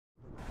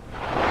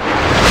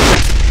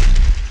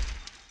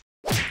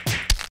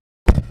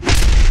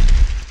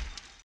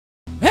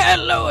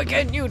Hello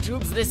again,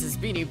 YouTubes. This is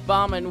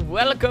BeenieBomb, and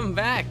welcome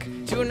back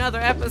to another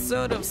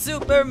episode of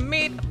Super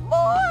Meat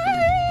Boy.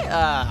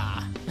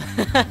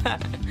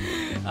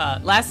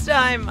 Last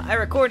time I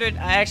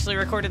actually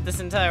recorded this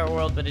entire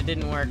world, but it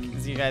didn't work,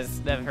 as you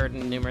guys have heard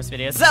in numerous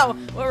videos. So,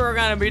 what we're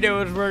gonna be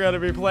doing is we're gonna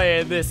be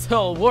playing this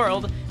whole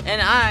world,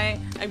 and I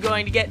am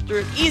going to get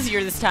through it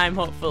easier this time,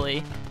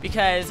 hopefully,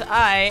 because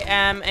I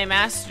am a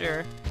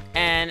master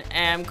and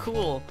am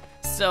cool.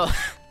 So,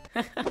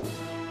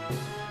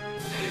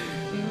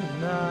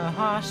 the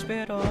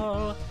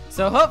hospital.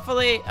 So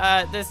hopefully,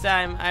 this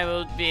time I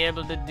will be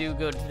able to do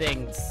good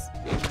things.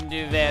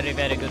 Do very,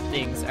 very good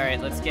things.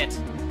 Alright, let's get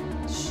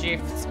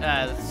shift.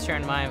 Let's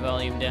turn my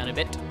volume down a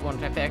bit.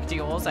 Won't affect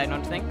yours, I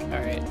don't think.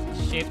 Alright,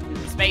 shift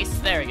space.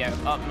 There we go.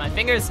 Oh, my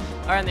fingers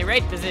are in the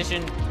right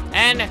position.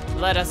 And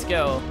let us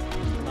go.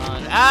 Come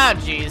on. Ah,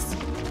 jeez.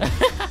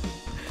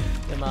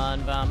 Come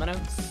on,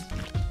 vamonos.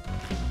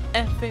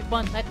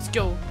 Everyone, let's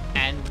go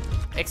and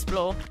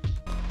explore.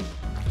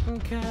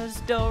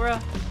 Cause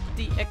Dora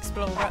the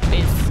Explorer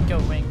is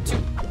going to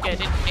get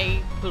an A+,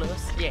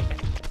 yeah.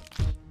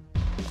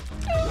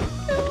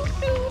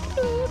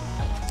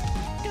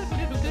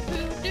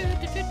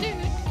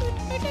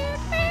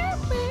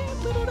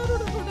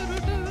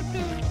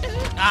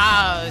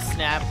 Oh,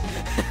 snap.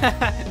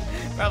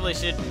 Probably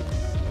shouldn't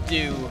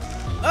do.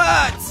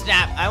 Oh,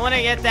 snap. I want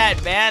to get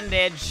that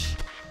bandage.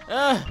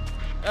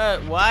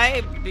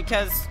 Why?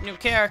 Because new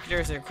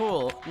characters are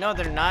cool. No,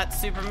 they're not.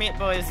 Super Meat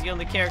Boy is the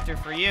only character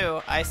for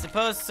you. I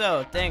suppose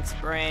so. Thanks,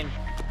 brain.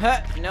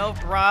 Huh, no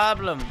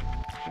problem.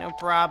 No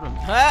problem.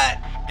 Huh,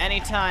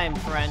 anytime,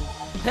 friend.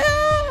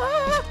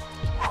 Well,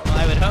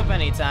 I would hope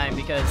anytime,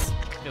 because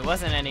if it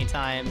wasn't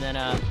anytime, then,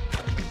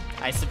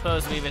 I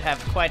suppose we would have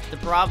quite the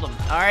problem.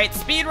 Alright,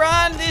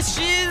 speedrun this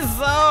shiz!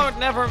 Oh,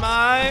 never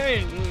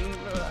mind.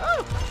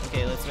 Oh.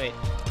 Okay, let's wait.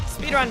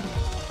 Speedrun.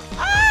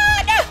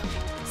 Ah, no!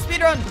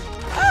 Speedrun.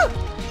 Oh!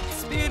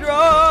 Speedrun!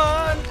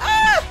 Ah!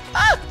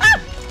 Ah! Ah!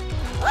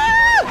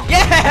 Ah!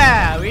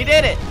 Yeah! We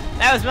did it!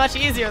 That was much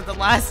easier than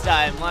last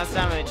time. Last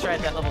time I tried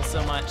that level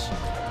so much.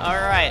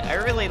 Alright, I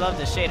really love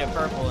the shade of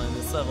purple in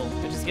this level,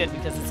 which is good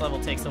because this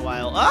level takes a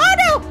while. Oh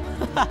no!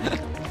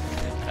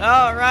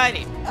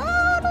 Alrighty.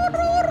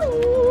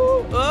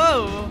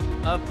 Oh!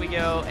 Up we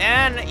go.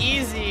 And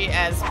easy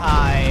as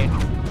pie.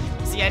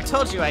 See, I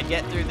told you I'd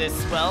get through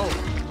this well.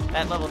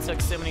 That level took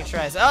so many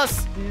tries. Oh,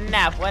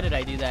 snap! Why did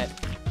I do that?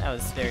 That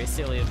was very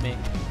silly of me.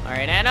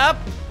 Alright, and up!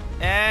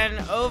 And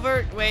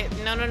over. Wait,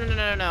 no.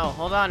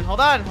 Hold on.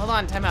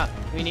 Time out.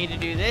 We need to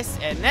do this,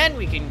 and then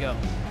we can go.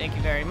 Thank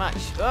you very much.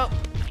 Oh.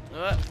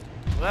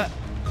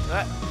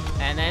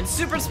 And then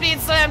super speed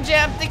slam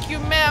jam. Thank you,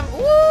 ma'am.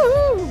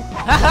 Woohoo!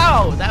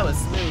 How? That was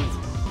smooth.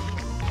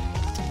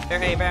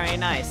 Very, very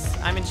nice.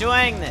 I'm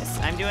enjoying this.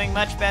 I'm doing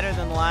much better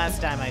than the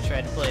last time I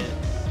tried to play it.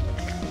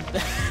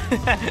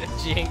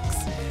 Jinx.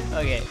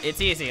 Okay,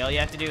 it's easy. All you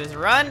have to do is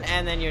run,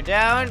 and then you're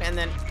down, and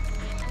then...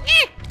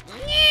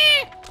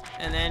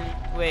 And then...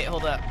 Wait,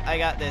 hold up. I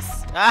got this.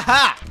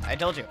 Aha! I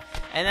told you.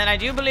 And then I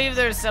do believe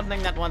there's something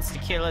that wants to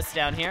kill us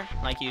down here,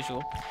 like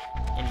usual.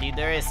 Indeed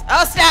there is.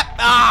 Oh, snap!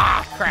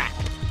 Ah, crack.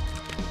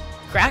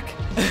 Crack?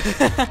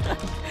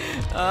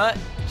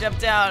 Jump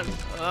down.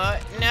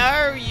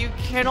 No, you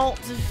cannot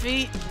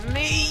defeat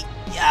me.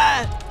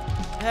 Yeah.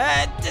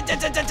 Aha!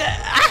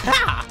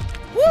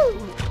 Woo!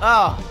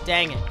 Oh,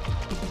 dang it.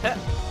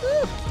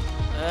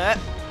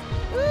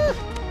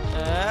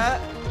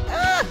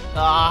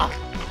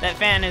 That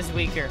fan is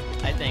weaker,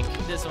 I think.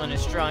 This one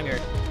is stronger.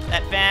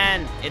 That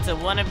fan, it's a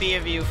wannabe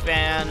of you,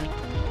 fan.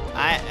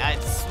 I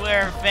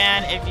swear,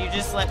 fan, if you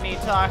just let me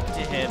talk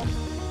to him.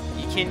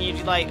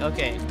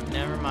 Okay,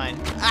 never mind.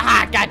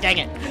 Ah, god dang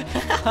it.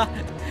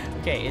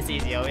 Okay, it's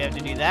easy. All we have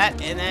to do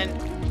that, and then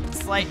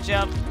slight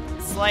jump,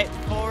 slight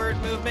forward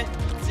movement.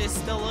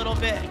 Just a little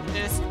bit,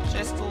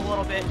 just a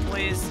little bit,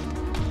 please.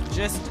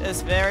 Just a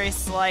very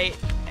slight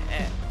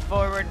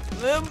forward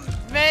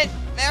movement,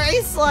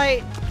 very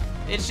slight.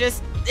 It's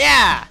just,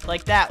 yeah,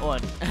 like that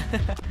one.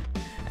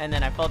 And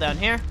then I fall down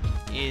here,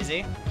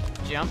 easy,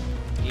 jump,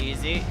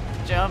 easy,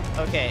 jump,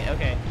 okay.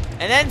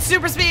 And then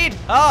super speed,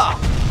 oh,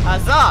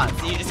 huzzah,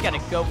 so you just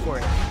gotta go for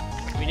it.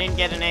 We didn't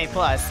get an A+,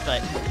 but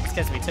it's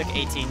because we took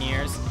 18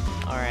 years.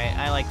 All right,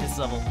 I like this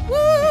level.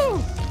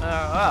 Woo!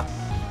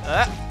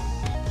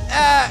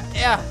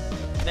 Yeah,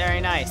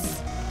 very nice.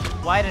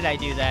 Why did I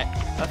do that?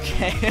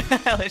 Okay,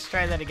 let's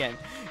try that again.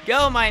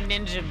 Go, my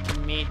ninja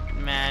meat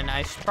man.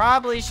 I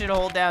probably should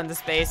hold down the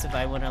space if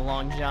I want a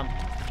long jump.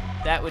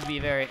 That would be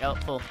very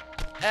helpful.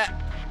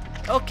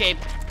 Okay,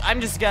 I'm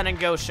just gonna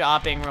go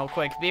shopping real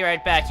quick. Be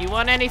right back. You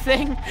want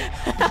anything?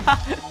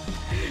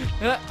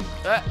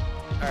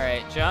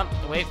 Alright, jump.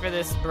 Wait for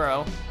this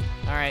bro.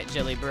 Alright,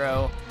 Jilly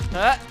bro.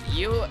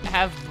 You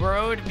have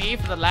broed me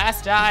for the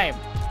last time.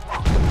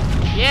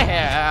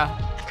 Yeah!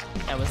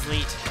 That was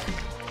neat.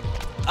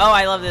 Oh,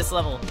 I love this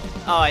level.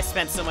 Oh, I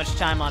spent so much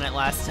time on it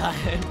last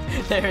time.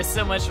 There is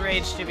so much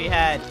rage to be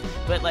had.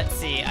 But let's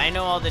see. I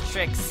know all the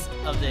tricks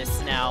of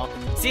this now.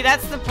 See,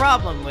 that's the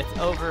problem with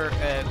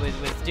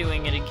with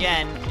doing it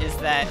again, is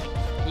that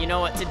you know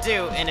what to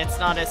do, and it's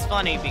not as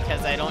funny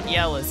because I don't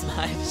yell as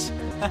much.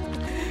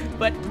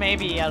 But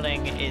maybe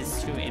yelling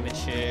is too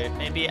immature.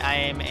 Maybe I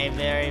am a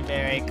very,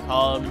 very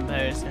calm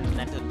person.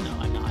 No,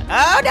 I'm not.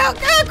 Oh no!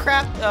 Oh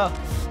crap! Oh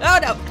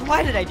no!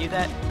 Why did I do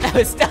that? That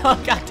was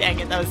oh god dang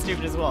it! That was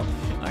stupid as well.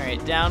 All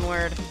right,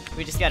 downward.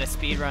 We just gotta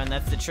speed run.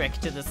 That's the trick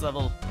to this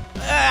level.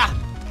 Ah!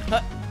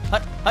 Hut,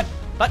 hut, hut,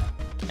 hut,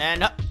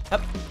 and hut,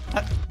 hut,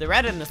 hut. The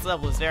red in this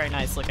level is very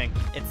nice looking.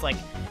 It's like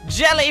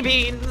jelly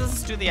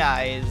beans to the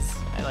eyes.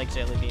 I like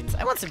jelly beans.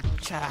 I want some.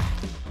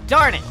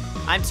 Darn it!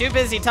 I'm too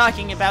busy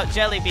talking about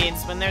jelly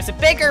beans when there's a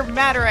bigger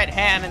matter at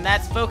hand, and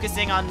that's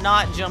focusing on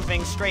not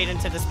jumping straight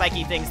into the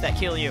spiky things that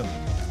kill you.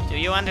 Do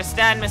you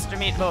understand, Mr.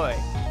 Meat Boy?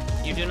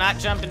 You do not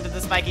jump into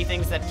the spiky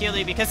things that kill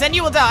you, because then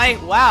you will die.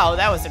 Wow,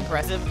 that was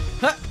impressive.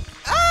 Huh.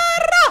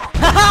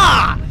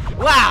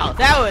 Wow,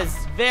 that was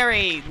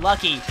very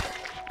lucky.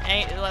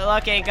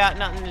 Luck ain't got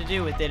nothing to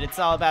do with it. It's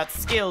all about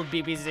skill,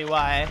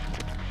 BBZY.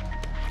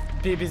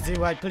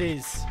 BBZY,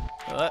 please.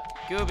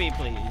 Gooby,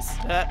 please.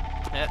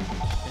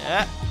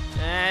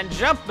 And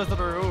jump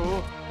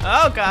through.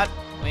 Oh god.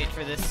 Wait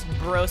for this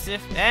brosif.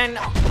 And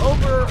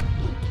over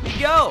we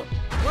go.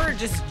 We're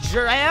just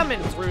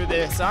jamming through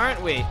this,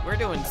 aren't we? We're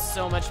doing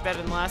so much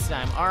better than last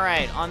time.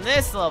 Alright, on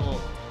this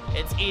level,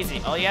 it's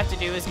easy. All you have to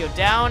do is go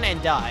down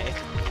and die.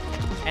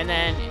 And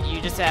then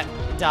you just have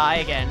to die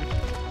again.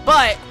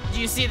 But,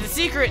 you see, the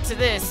secret to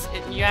this,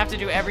 you have to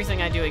do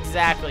everything I do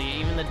exactly,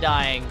 even the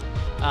dying.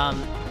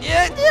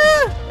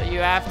 You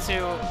have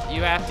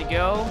to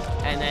go,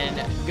 and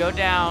then go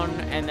down,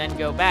 and then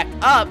go back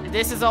up.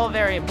 This is all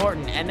very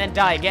important, and then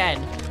die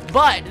again.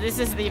 But this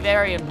is the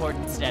very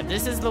important step.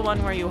 This is the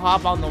one where you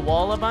hop on the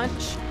wall a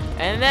bunch,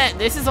 and then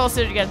this is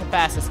also to get the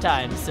fastest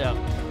time. So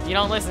you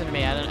don't listen to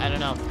me. I don't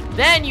know.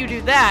 Then you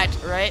do that,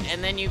 right?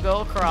 And then you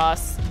go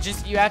across.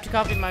 Just you have to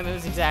copy my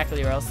moves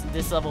exactly, or else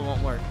this level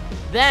won't work.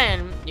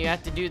 Then you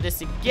have to do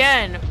this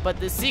again, but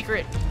the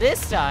secret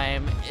this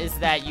time is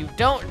that you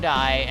don't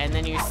die, and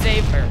then you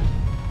save her.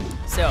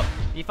 So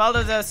if you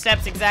follow those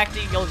steps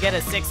exactly, you'll get a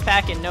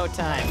 6-pack in no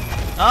time.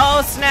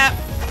 Oh snap!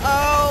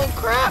 Oh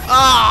crap!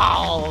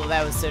 Oh,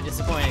 that was so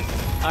disappointing.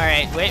 All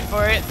right, wait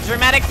for it.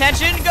 Dramatic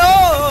tension, go!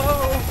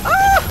 Oh!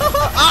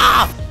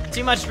 Ah!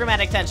 Too much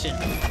dramatic tension.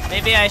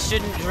 Maybe I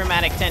shouldn't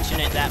dramatic tension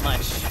it that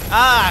much.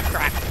 Ah,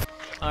 crap.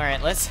 All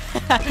right, let's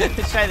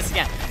try this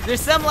again.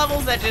 There's some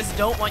levels that just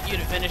don't want you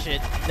to finish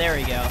it. There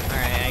we go. All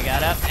right, I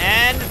got up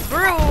and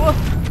through.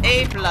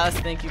 A+,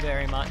 thank you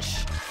very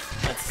much.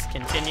 Let's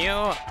continue.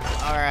 All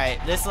right,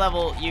 this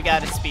level, you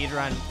gotta speed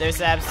run. There's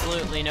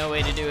absolutely no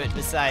way to do it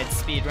besides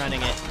speed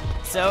running it.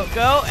 So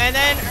go and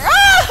then,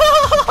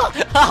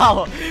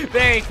 oh,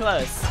 very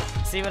close.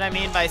 See what I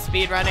mean by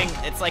speed running?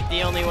 It's like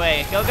the only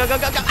way. Go, go, go,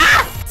 go, go,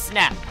 ah!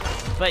 Snap.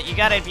 But you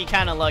gotta be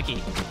kinda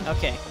lucky.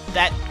 Okay,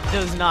 that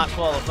does not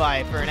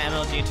qualify for an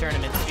MLG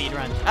tournament speed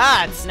run.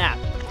 Ah, snap.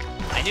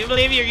 I do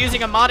believe you're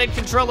using a modded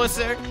controller,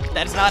 sir.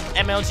 That is not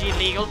MLG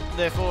legal,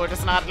 therefore it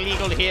is not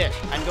legal here.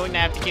 I'm going to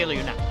have to kill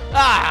you now.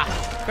 Ah,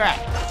 crap.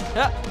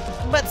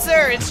 But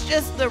sir, it's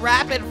just the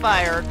rapid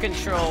fire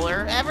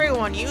controller.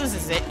 Everyone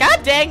uses it.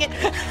 God dang it.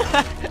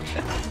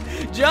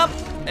 Jump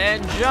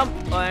and jump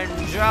and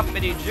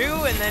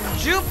droppity-doo and then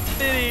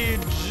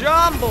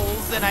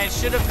joopity-jumbles, and I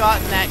should have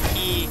gotten that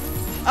key.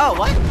 Oh,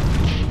 what?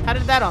 How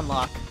did that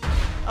unlock?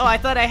 Oh, I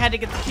thought I had to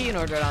get the key in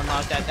order to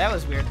unlock that. That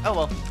was weird. Oh,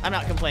 well, I'm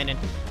not complaining.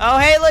 Oh,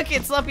 hey, look,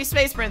 it's Lumpy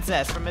Space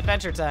Princess from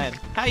Adventure Time.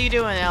 How you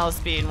doing, Alice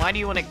Bean? Why do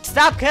you want to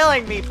stop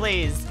killing me,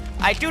 please?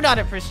 I do not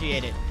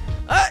appreciate it.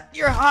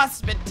 Your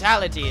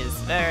hospitality is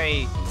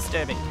very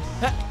disturbing.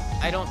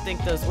 I don't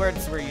think those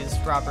words were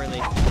used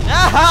properly.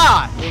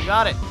 Aha! You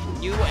got it.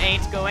 You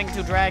ain't going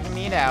to drag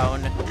me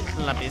down,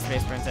 Lumpy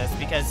Space Princess,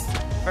 because,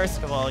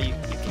 first of all, you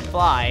can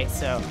fly,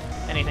 so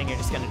if anything, you're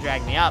just gonna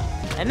drag me up.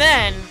 And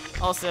then,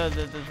 also,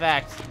 the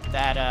fact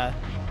that,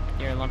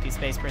 you're a Lumpy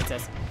Space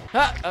Princess.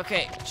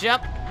 Okay,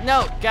 jump.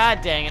 No,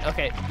 god dang it.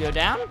 Okay, go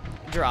down,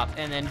 drop,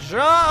 and then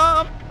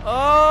jump.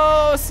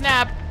 Oh,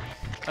 snap.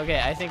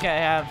 Okay, I think I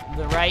have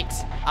the right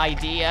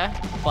idea,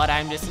 but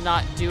I'm just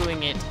not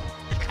doing it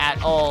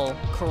at all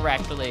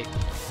correctly.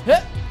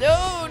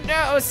 No,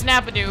 no,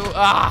 snap-a-doo.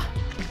 Ah.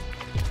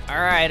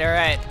 All right, all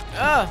right.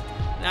 Oh,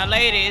 now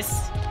ladies.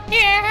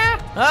 Yeah.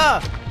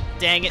 Oh,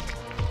 dang it.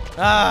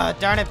 Ah,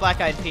 darn it, Black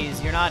Eyed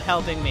Peas. You're not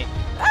helping me.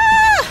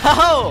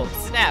 Ah, oh,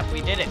 snap,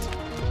 we did it.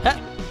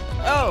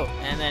 Oh,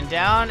 and then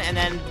down, and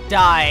then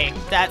die.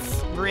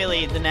 That's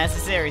really the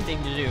necessary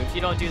thing to do. If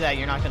you don't do that,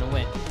 you're not gonna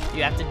win.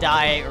 You have to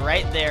die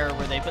right there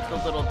where they put the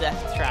little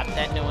death trap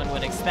that no one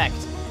would expect.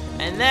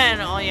 And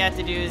then all you have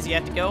to do is you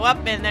have to go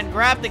up and then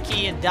grab the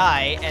key and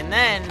die, and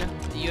then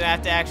you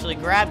have to actually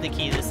grab the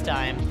key this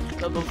time.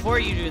 But before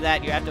you do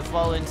that, you have to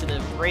fall into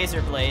the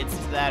razor blades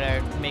that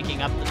are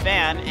making up the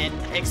fan and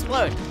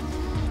explode.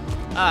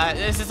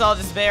 This is all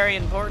just very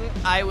important.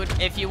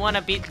 If you want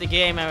to beat the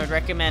game, I would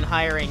recommend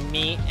hiring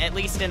me, at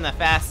least in the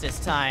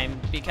fastest time,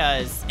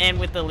 and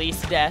with the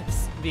least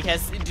deaths,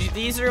 because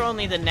these are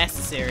only the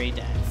necessary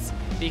deaths,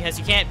 because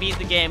you can't beat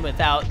the game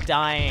without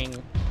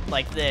dying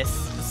like this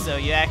so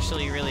you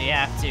actually really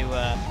have to,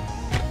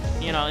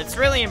 you know, it's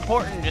really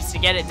important just to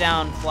get it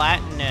down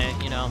flat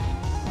and, you know,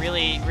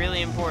 really,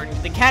 really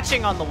important. The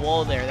catching on the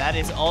wall there, that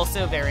is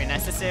also very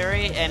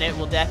necessary, and it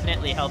will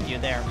definitely help you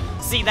there.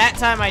 See, that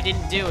time I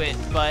didn't do it,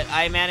 but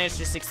I managed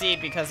to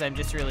succeed because I'm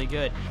just really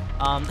good.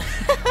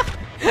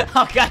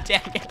 Oh, god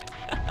dang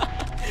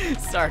it.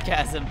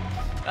 Sarcasm.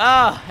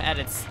 Oh, at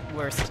its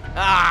worst.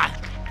 Ah!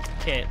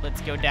 Okay,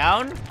 let's go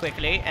down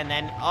quickly, and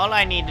then all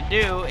I need to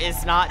do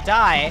is not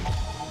die.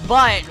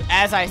 But,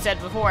 as I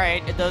said before,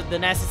 the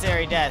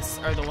necessary deaths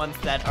are the ones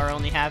that are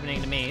only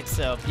happening to me,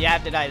 so you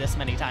have to die this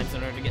many times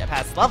in order to get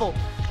past the level.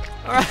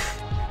 Alright.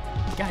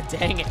 God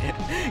dang it.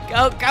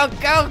 Go, go,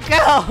 go,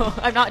 go!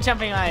 I'm not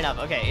jumping high enough.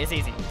 Okay, it's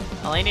easy.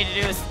 All I need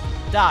to do is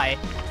die,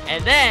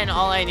 and then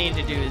all I need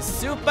to do is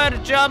super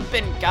jump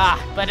and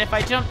but if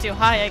I jump too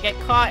high, I get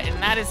caught,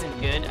 and that isn't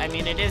good. I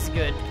mean, it is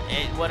good.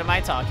 What am I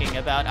talking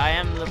about? I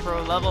am the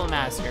pro level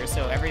master,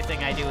 so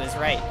everything I do is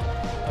right.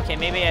 Okay,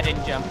 maybe I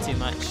didn't jump too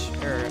much,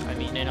 or, I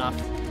mean, enough.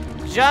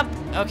 Jump!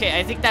 Okay,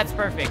 I think that's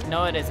perfect.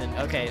 No, it isn't.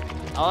 Okay,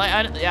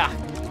 yeah.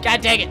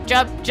 God dang it,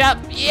 jump,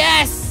 jump,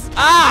 yes!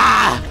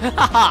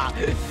 Ah!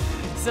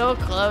 So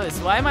close.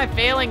 Why am I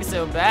failing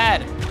so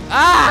bad?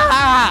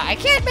 Ah! I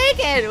can't make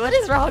it! What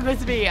is wrong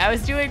with me? I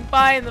was doing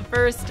fine the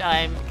first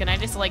time. Can I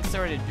just, like,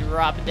 sort of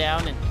drop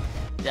down and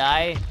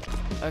die?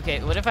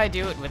 Okay, what if I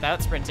do it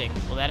without sprinting?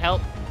 Will that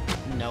help?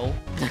 No.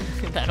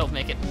 That'll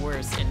make it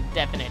worse,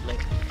 indefinitely.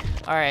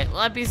 Alright,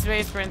 Lumpy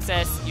Space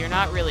Princess, you're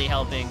not really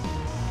helping.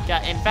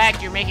 In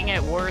fact, you're making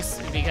it worse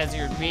because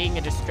you're being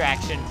a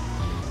distraction.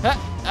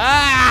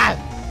 Ah!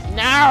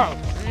 No!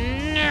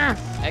 No!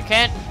 I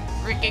can't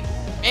freaking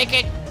make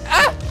it.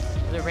 Ah!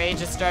 The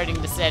rage is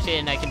starting to set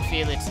in. I can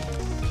feel it.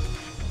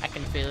 I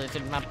can feel it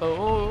in my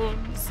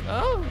bones.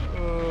 Oh!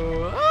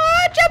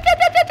 Oh! Jump, jump,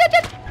 jump, jump, jump,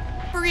 jump!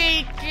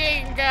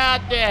 Freaking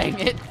god dang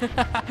it.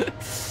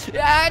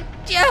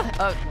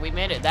 Oh, we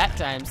made it that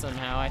time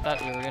somehow. I thought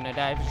we were gonna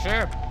die for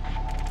sure.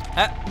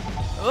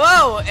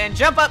 Whoa, and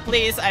jump up,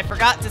 please. I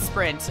forgot to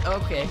sprint.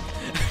 Okay.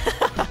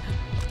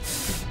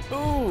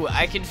 Ooh,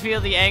 I can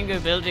feel the anger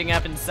building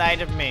up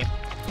inside of me.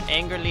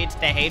 Anger leads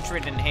to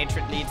hatred, and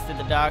hatred leads to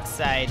the dark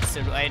side.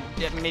 So do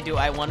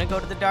I want to go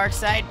to the dark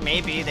side?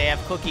 Maybe. They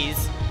have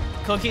cookies.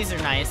 Cookies are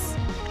nice.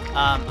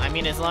 I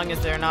mean, as long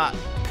as they're not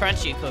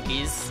crunchy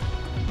cookies,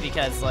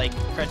 because, like,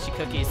 crunchy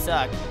cookies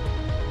suck.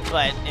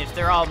 But if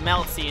they're all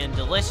melty and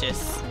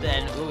delicious,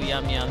 then ooh,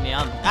 yum, yum,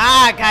 yum.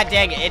 Ah, god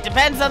dang it. It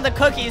depends on the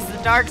cookies the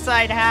dark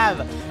side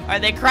have. Are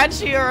they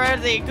crunchy or are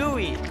they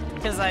gooey?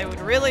 Because I would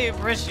really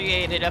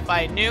appreciate it if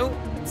I knew,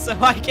 so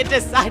I could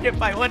decide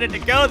if I wanted to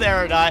go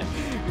there or not.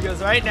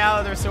 Because right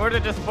now, they're sort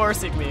of just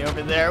forcing me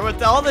over there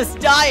with all this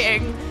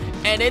dying,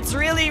 and it's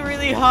really,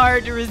 really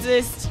hard to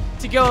resist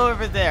to go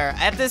over there.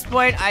 At this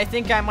point, I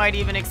think I might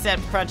even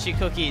accept crunchy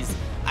cookies.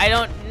 I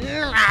don't...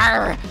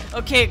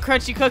 Okay,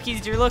 crunchy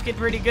cookies, you're looking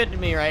pretty good to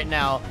me right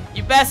now.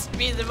 You best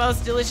be the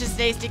most delicious,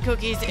 tasty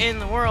cookies in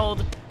the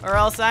world, or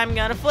else I'm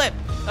gonna flip.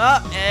 Oh,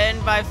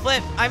 and by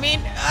flip, I mean,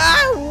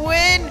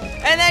 win,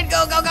 and then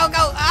go, go, go,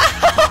 go.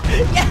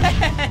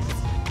 Yes!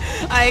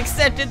 I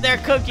accepted their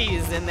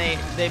cookies, and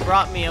they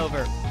brought me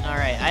over. All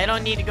right, I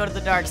don't need to go to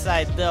the dark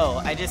side, though.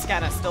 I just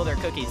kind of stole their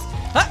cookies.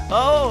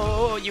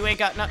 Oh, you ain't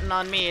got nothing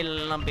on me,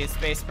 lumpy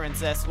space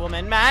princess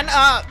woman, man.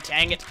 Oh,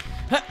 dang it.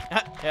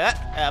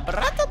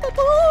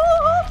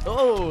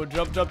 Oh,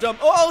 jump, jump, jump.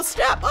 Oh,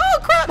 snap. Oh,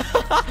 crap.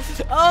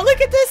 Oh,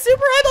 look at this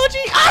super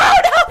emoji. Oh,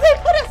 no,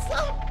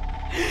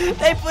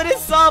 they put a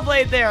saw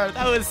blade there.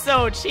 That was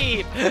so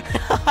cheap.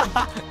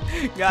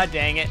 God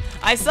dang it.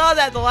 I saw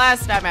that the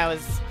last time I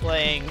was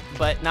playing,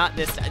 but not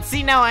this time.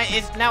 See, now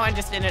I'm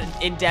just in an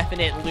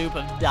indefinite loop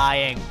of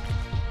dying.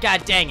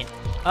 God dang it.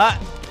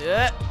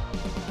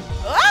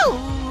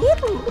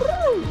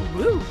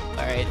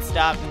 Alright,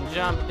 stop and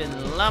jump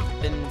and lump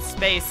and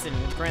space and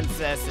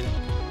princess and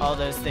all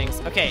those things.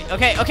 Okay,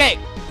 okay, okay.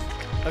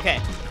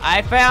 Okay,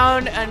 I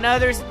found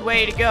another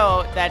way to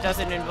go that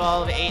doesn't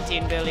involve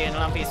 18 billion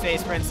lumpy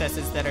space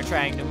princesses that are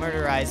trying to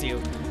murderize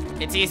you.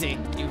 It's easy.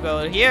 You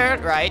go here,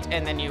 right,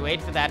 and then you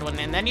wait for that one,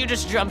 and then you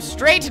just jump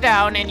straight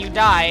down and you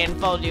die and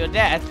fall to your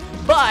death.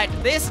 But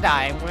this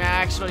time, we're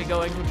actually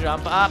going to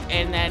jump up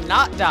and then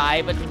not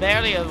die, but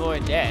barely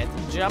avoid death.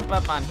 Jump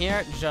up on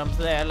here, jump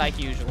there like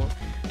usual.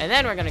 And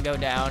then we're gonna go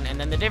down, and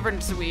then the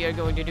difference we are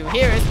going to do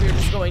here is we're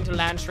just going to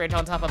land straight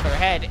on top of her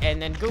head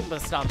and then Goomba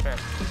stomp her.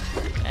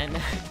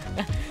 And,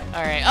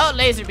 alright, oh,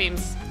 laser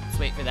beams. Let's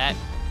wait for that.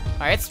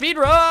 Alright, speed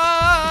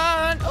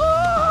run!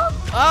 Oh!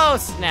 Oh,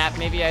 snap,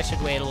 maybe I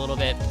should wait a little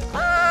bit.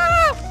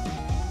 Ah!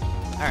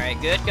 Alright,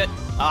 good, good.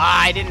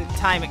 Ah, I didn't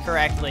time it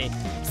correctly.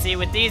 See,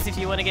 with these, if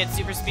you want to get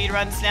super speed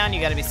runs down,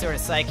 you gotta be sort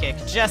of psychic,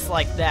 just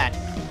like that.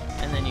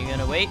 And then you're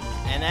gonna wait,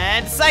 and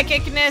then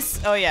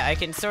psychicness. Oh yeah, I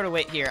can sort of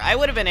wait here. I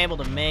would have been able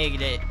to make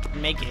it,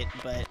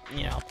 but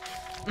you know,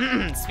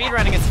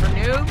 speedrunning is for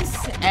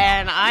noobs,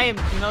 and I am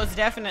most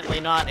definitely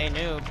not a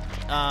noob.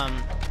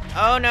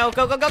 Oh no,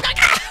 go, go, go, go!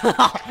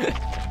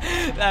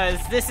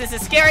 This is a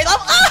scary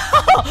level.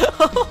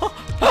 Oh!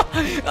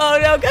 Oh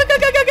no, go, go,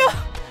 go, go, go!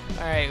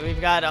 Alright, we've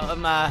got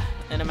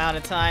an amount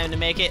of time to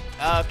make it.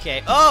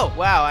 Okay. Oh,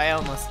 wow, I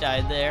almost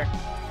died there.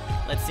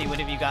 Let's see, what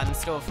have you got in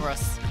store for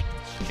us?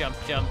 Jump,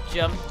 jump,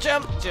 jump,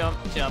 jump, jump,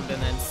 jump,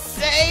 and then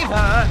save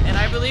her! And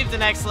I believe the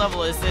next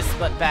level is this,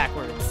 but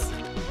backwards.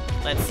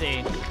 Let's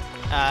see.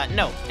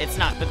 No, it's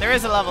not, but there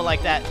is a level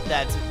like that,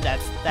 that's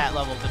that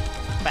level, but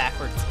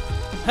backwards.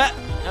 Huh.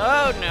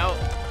 Oh, no.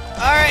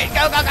 Alright,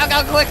 go, go, go,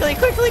 go, quickly,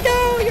 quickly,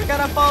 go! You're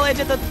gonna fall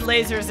into the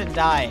lasers and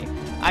die.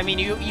 I mean,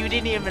 you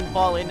didn't even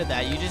fall into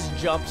that. You just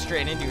jumped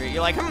straight into it.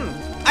 You're like,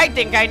 I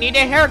think I need a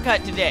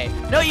haircut today.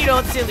 No, you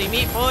don't, silly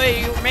meat boy.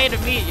 You're made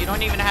of meat. You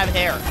don't even have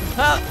hair.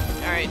 Huh.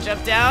 All right,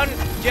 jump down.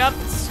 Jump.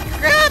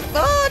 Scrap.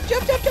 Oh,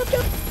 jump, jump, jump,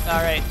 jump.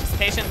 All right, just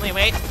patiently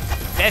wait.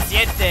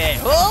 Siete.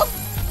 Oh,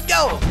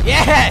 go.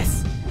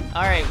 Yes.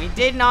 All right, we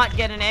did not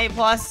get an A+,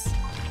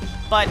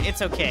 but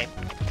it's okay.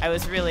 I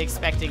was really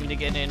expecting to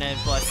get an A+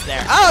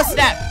 there. Oh,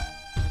 snap.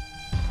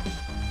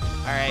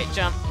 All right,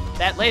 jump.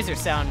 That laser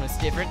sound was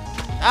different.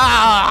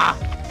 Ah!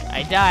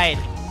 I died.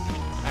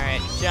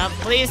 Alright, jump,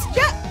 please.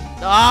 Jump!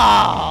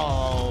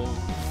 Oh!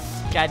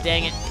 God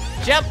dang it.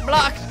 Jump,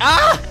 block!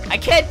 Ah! I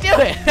can't do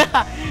it!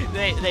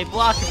 they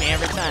block me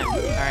every time.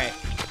 Alright.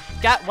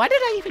 God, why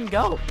did I even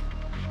go?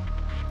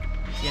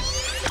 Yeah.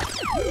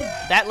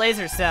 That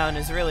laser sound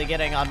is really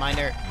getting on my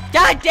nerve.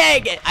 God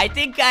dang it! I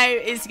think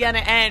it's gonna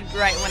end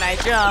right when I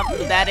jump,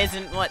 but that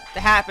isn't what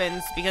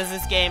happens because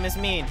this game is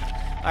mean.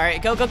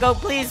 Alright, go, go, go,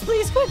 please,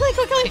 please, quickly,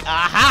 quickly!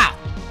 Aha!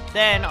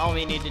 Then all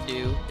we need to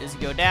do is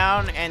go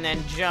down and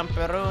then jump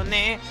around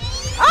there.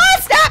 Oh,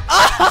 stop!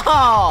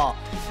 Oh!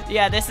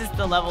 Yeah, this is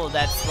the level,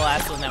 that's the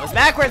last one that was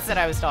backwards that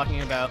I was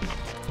talking about.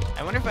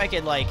 I wonder if I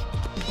could, like,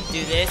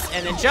 do this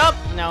and then jump.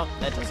 No,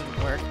 that doesn't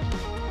work.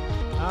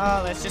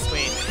 Oh, let's just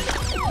wait.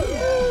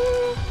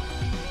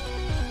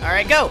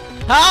 Alright, go!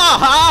 Ha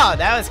ha!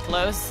 That was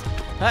close.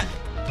 Huh.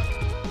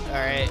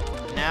 Alright,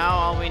 now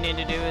all we need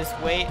to do is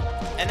wait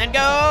and then go!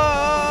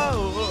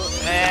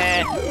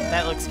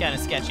 That looks kind of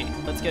sketchy.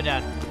 Let's go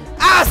down.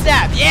 Oh,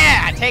 snap!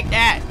 Yeah, take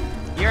that!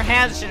 Your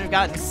hands should have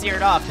gotten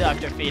seared off,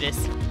 Dr.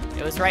 Fetus.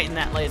 It was right in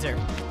that laser.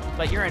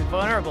 But you're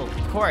invulnerable,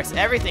 of course.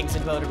 Everything's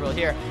invulnerable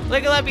here.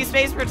 Look at Lumpy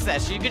Space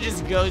Princess. You could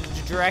just go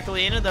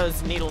directly into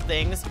those needle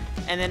things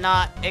and then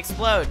not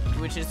explode,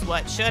 which is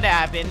what should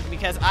happen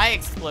because I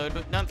explode,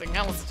 but nothing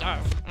else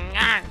does.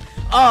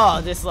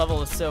 Oh, this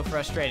level is so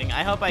frustrating.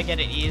 I hope I get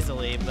it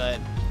easily, but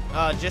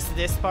just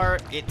this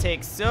part, it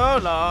takes so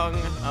long.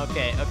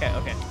 Okay, okay,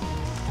 okay.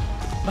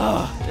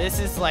 Oh, this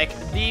is like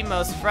the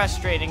most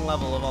frustrating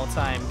level of all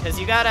time because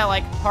you gotta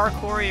like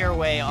parkour your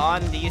way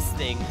on these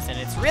things and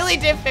it's really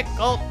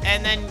difficult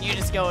and then you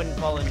just go and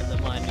fall into the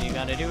mud and you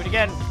gotta do it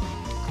again.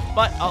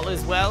 But all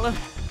is well.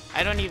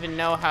 I don't even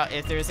know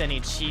if there's any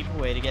cheap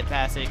way to get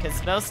past it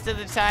because most of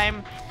the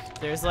time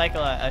there's like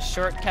a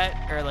shortcut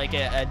or like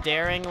a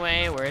daring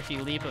way where if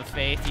you leap of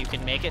faith you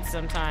can make it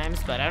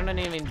sometimes, but I don't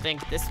even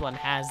think this one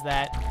has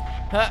that.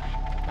 Huh.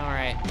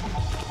 Alright.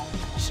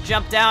 Just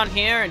jump down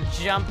here and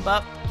jump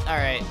up.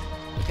 Alright.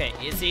 Okay,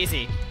 it's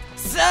easy.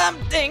 Some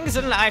things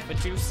in life are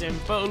too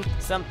simple.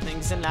 Some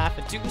things in life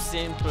are too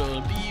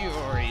simple.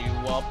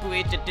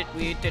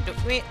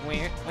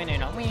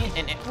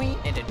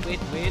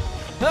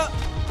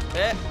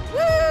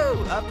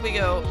 Woo! Up we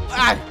go.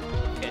 Ah!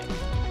 Okay.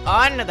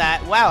 On to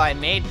that. Wow, I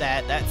made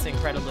that. That's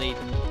incredibly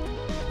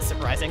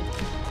surprising.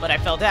 But I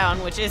fell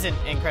down, which isn't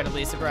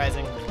incredibly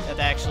surprising. That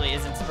actually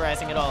isn't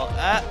surprising at all.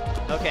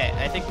 Okay,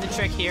 I think the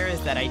trick here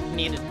is that I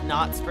need to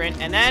not sprint,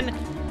 and then...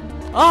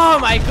 Oh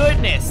my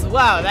goodness!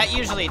 Wow, that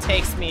usually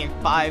takes me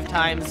 5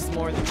 times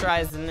more than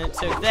tries than it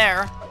took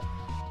there.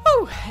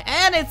 Whew,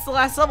 and it's the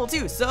last level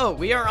too, so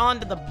we are on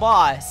to the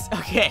boss.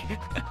 Okay,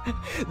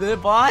 the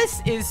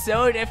boss is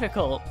so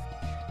difficult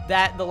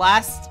that the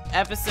last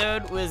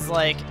episode was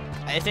like,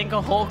 I think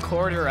a whole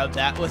quarter of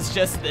that was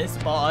just this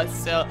boss,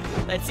 so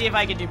let's see if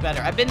I can do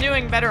better. I've been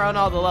doing better on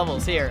all the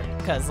levels here,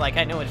 because like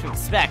I know what to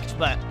expect,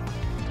 but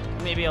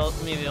maybe I'll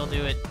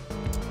do it.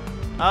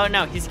 Oh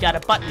no, he's got a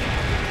button.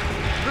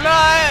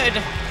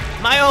 Blood!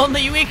 My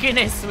only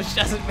weakness, which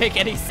doesn't make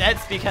any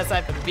sense because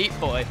I'm a meat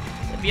boy.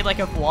 It'd be like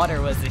if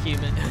water was a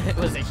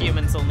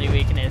human's only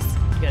weakness,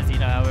 because you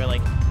know how we're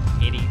like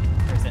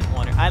 80%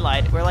 water. I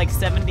lied. We're like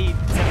 70,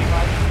 75.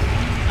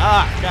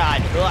 Oh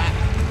god.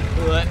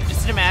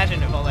 Just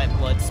imagine if all that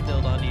blood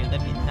spilled on you.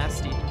 That'd be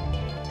nasty.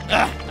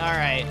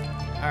 Alright.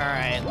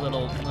 Alright,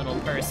 little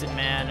person,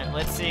 man.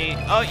 Let's see.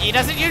 Oh, he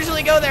doesn't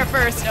usually go there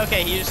first.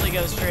 Okay, he usually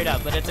goes straight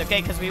up, but it's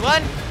okay because we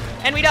won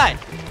and we died.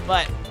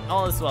 But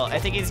all is well. I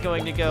think he's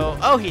going to go.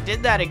 Oh, he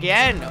did that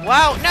again.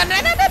 Wow. No,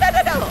 no, no, no, no,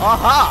 no, no.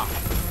 Aha.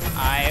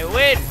 I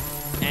win.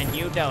 And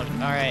you don't.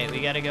 Alright, we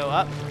gotta go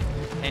up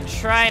and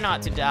try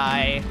not to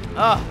die.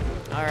 Oh,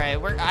 alright.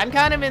 I'm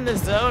kind of in the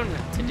zone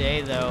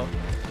today, though.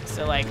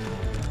 So, like,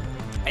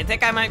 I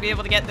think I might be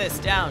able to get this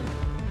down.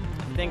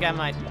 I think I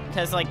might.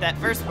 Because, like, that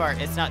first part,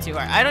 it's not too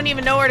hard. I don't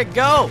even know where to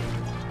go.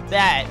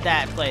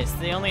 That place.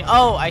 The only...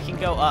 Oh, I can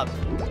go up.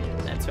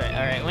 That's right.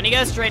 Alright, when he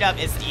goes straight up,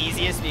 it's the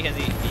easiest because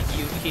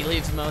he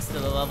leaves most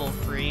of the level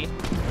free.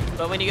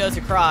 But when he goes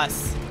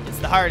across, it's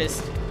the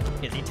hardest.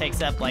 because he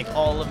takes up, like,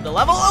 all of the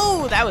level.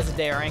 Oh, that was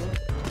daring.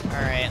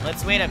 All right,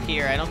 let's wait up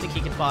here. I don't think he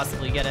could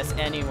possibly get us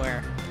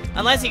anywhere.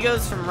 Unless he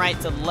goes from right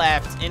to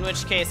left, in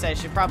which case I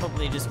should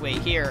probably just wait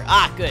here.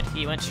 Ah, good,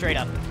 he went straight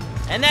up.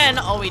 And then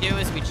all we do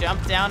is we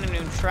jump down and we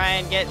try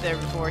and get there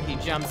before he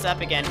jumps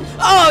up again.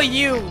 Oh,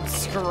 you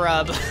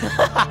scrub.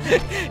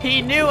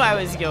 He knew I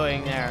was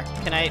going there.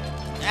 Can I?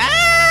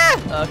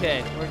 Ah!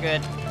 Okay, we're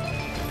good.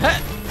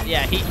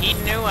 Yeah, he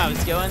knew I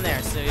was going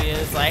there, so he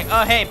was like,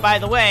 oh, hey, by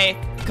the way,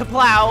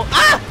 kaplow.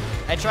 Ah!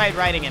 I tried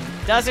riding him.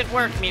 Doesn't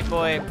work, meat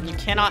boy. You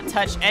cannot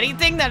touch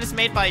anything that is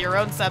made by your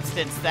own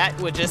substance. That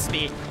would just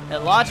be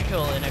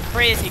illogical and a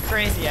crazy,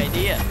 crazy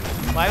idea.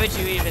 Why would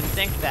you even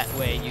think that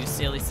way, you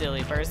silly,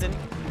 silly person?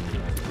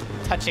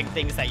 Touching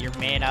things that you're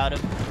made out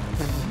of.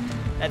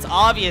 That's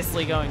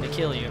obviously going to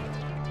kill you.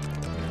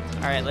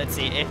 Alright, let's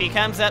see. If he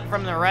comes up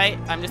from the right,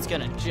 I'm just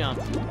gonna jump.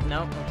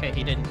 Nope, okay,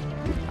 he didn't.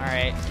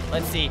 Alright,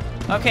 let's see.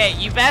 Okay,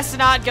 you best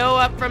not go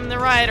up from the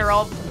right or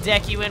I'll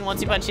deck you in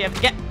once you punch you have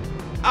to get.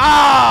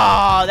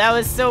 Oh, that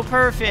was so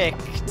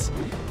perfect.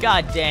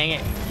 God dang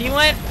it. He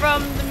went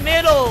from the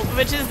middle,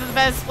 which is the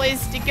best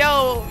place to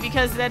go,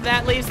 because then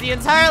that leaves the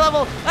entire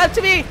level up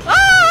to me.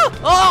 Oh,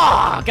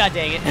 oh, god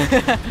dang it.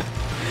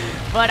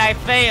 But I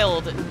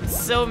failed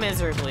so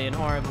miserably and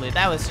horribly.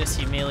 That was just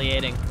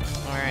humiliating.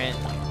 All right,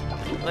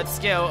 let's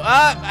go.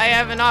 I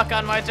have a knock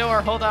on my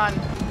door. Hold on.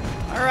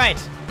 All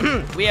right,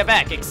 we are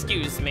back.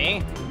 Excuse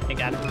me. I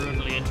got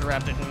rudely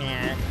interrupted.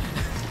 Yeah.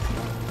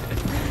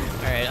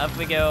 All right, up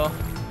we go.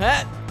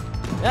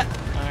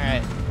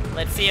 Alright,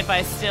 let's see if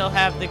I still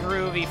have the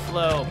groovy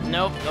flow.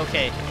 Nope,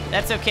 okay.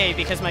 That's okay,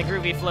 because my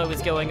groovy flow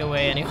is going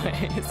away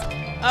anyways.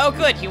 Oh,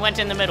 good, he went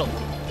in the middle.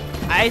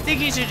 I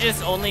think he should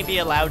just only be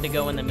allowed to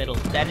go in the middle.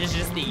 That is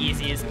just the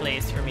easiest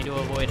place for me to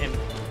avoid him.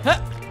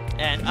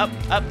 And up,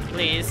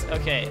 please.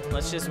 Okay,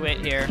 let's just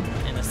wait here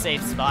in a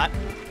safe spot.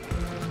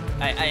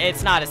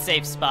 It's not a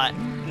safe spot.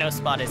 No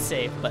spot is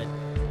safe, but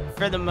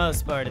for the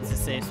most part, it's a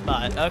safe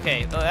spot.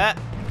 Okay,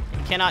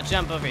 cannot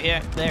jump over here.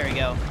 There we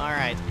go. All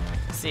right.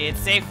 See, it's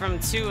safe from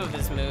 2 of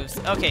his moves.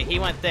 Okay, he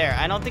went there.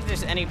 I don't think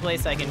there's any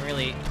place I can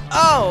really...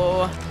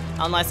 Oh!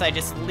 Unless I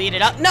just lead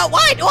it up. No,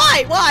 why?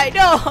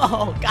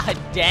 No! God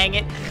dang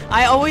it.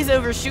 I always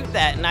overshoot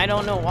that, and I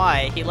don't know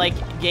why. He, like,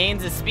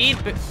 gains a speed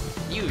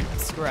You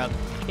scrub.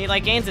 He,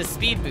 like, gains a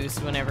speed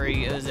boost whenever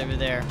he goes over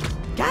there.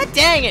 God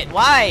dang it!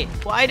 Why?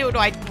 Why do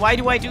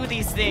I do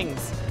these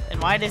things?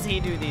 And why does he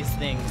do these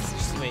things?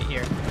 Just wait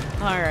here.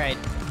 All right.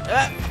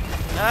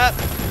 Up.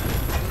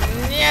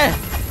 Yeah.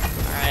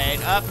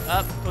 Alright,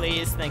 up,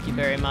 please. Thank you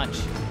very much.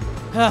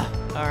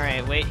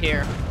 Alright, wait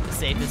here. The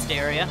safest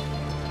area.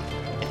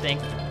 I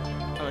think.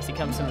 Unless he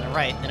comes from the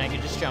right, then I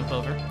can just jump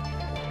over.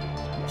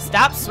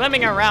 Stop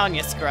swimming around,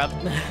 you scrub.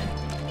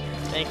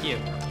 Thank you.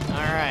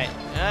 Alright.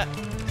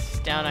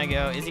 Down I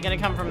go. Is he gonna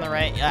come from the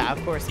right? Yeah,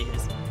 of course he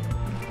is.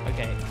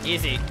 Okay,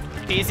 easy.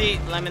 Peasy,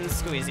 lemon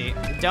squeezy.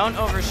 Don't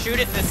overshoot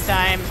it this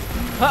time.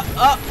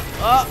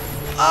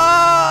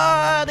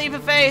 Leap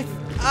of faith.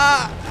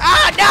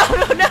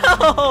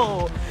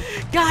 No!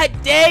 God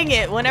dang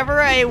it!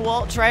 Whenever I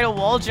try to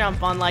wall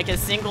jump on like a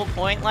single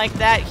point like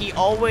that, he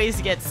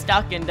always gets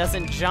stuck and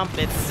doesn't jump.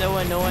 It's so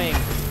annoying.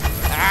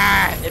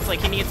 It's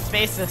like he needs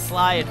space to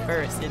slide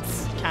first.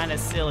 It's kind of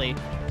silly.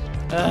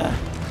 Oh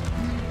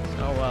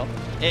well.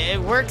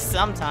 It works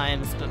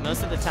sometimes, but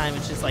most of the time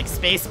it's just like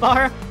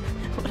spacebar.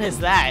 What is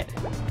that?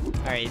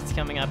 Alright, he's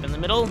coming up in the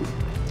middle.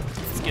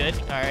 It's good.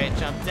 Alright,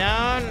 jump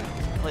down.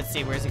 Let's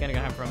see, where's he gonna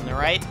come from? The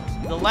right?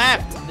 The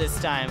left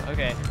this time.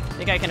 Okay, I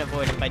think I can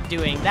avoid him by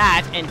doing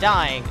that and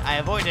dying. I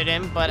avoided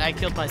him, but I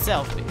killed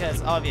myself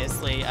because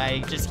obviously I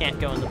just can't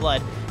go in the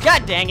blood.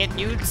 God dang it,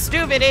 you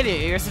stupid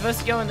idiot. You're supposed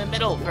to go in the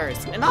middle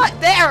first. And not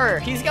there!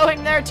 He's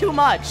going there too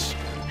much.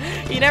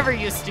 He never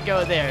used to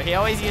go there. He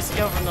always used to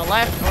go from the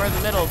left or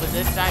the middle, but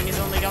this time he's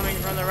only coming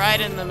from the right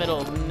and the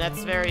middle. And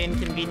that's very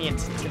inconvenient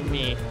to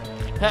me.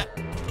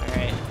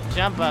 Alright,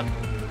 jump up.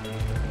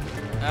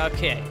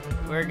 Okay,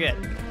 we're good.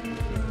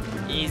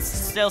 He's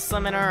still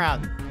swimming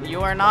around.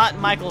 You are not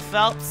Michael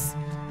Phelps.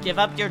 Give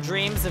up your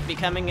dreams of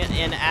becoming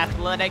an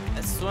athletic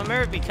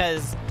swimmer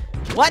because...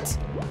 What?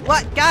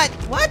 What? God,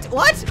 what?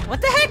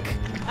 What the heck?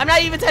 I'm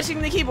not even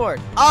touching the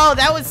keyboard. Oh,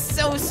 that was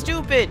so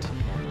stupid.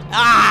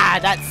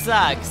 That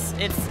sucks.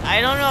 I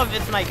don't know if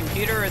it's my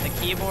computer or the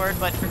keyboard,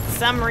 but for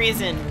some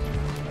reason,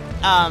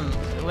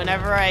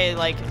 whenever I,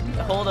 like,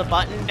 hold a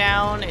button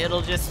down,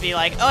 it'll just be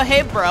like, oh,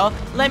 hey, bro,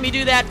 let me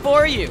do that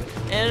for you.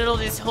 And it'll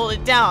just hold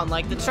it down,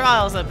 like the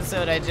Trials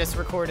episode I just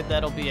recorded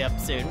that'll be up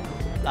soon.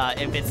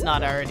 If it's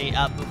not already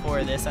up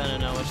before this, I don't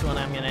know which one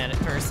I'm gonna edit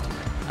first.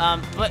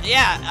 But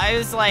yeah, I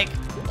was like,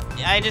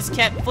 I just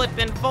kept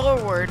flipping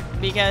forward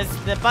because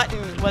the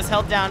button was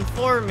held down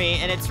for me,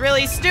 and it's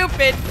really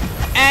stupid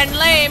and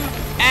lame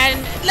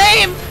and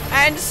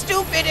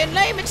stupid and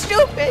lame and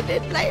stupid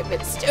and lame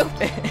and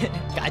stupid.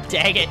 God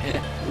dang it.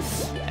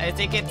 I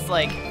think it's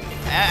like,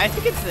 I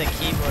think it's the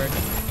keyboard.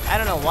 I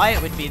don't know why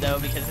it would be,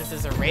 though, because this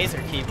is a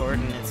Razer keyboard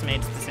and it's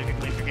made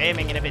specifically for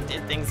gaming, and if it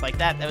did things like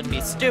that, that would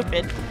be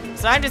stupid.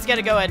 So I'm just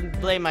gonna go ahead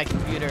and blame my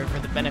computer for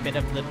the benefit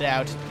of the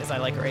doubt, because I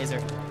like Razer.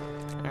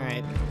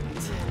 Alright.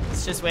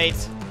 Let's just wait.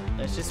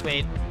 Let's just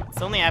wait.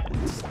 It's only happened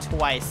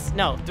twice.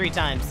 No, 3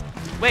 times.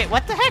 Wait,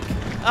 what the heck?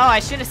 Oh, I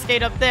should have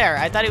stayed up there.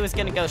 I thought he was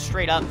gonna go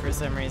straight up for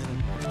some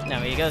reason. No,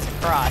 he goes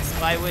across.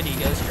 Why would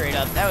he go straight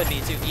up? That would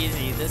be too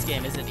easy. This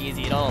game isn't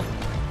easy at all.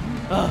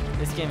 Oh,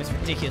 this game is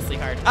ridiculously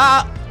hard.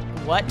 Ah!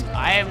 What?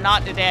 I am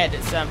not dead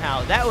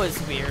somehow. That was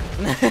weird.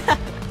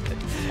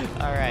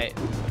 Alright.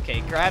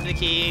 Okay, grab the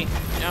key.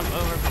 Jump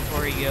over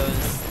before he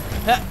goes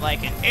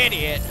like an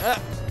idiot.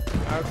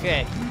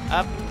 Okay.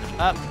 Up,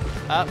 up,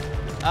 up,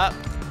 up.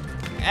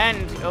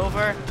 And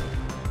over.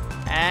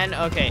 And,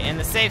 okay, in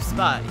the safe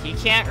spot. He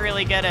can't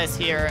really get us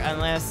here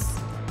unless...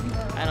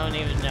 I don't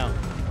even know.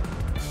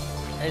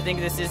 I think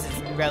this is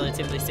a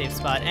relatively safe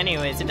spot.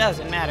 Anyways, it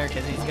doesn't matter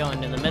because he's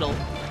going to the middle.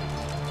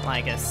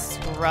 Like a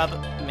scrub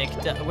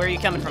Where are you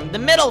coming from? The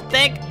middle,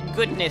 thank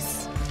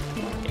goodness.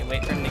 Okay,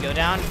 wait for him to go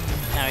down.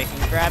 Now he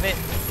can grab it.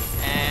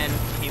 And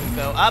he will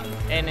go up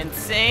and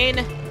insane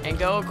and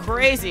go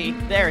crazy.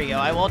 There we go.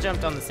 I wall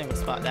jumped on the single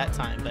spot that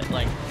time, but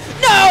like...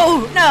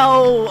 No!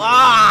 No!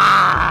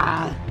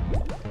 Ah!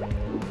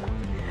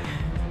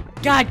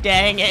 God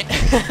dang it.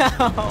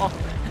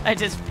 I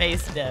just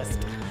face desk.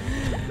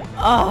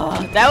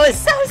 Oh, that was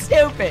so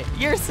stupid.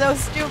 You're so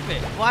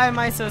stupid. Why am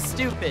I so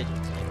stupid?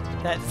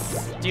 That's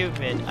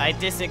stupid. I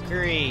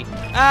disagree.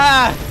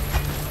 Ah!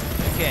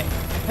 Okay.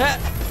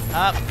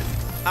 Up.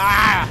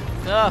 Ah!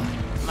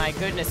 Oh, my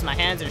goodness, my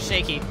hands are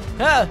shaky.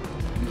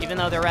 Even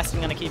though they're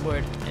resting on a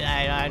keyboard.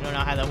 I don't know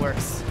how that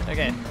works.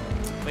 Okay.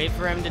 Wait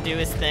for him to do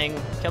his thing.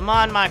 Come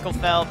on, Michael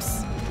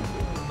Phelps.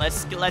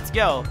 Let's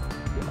go.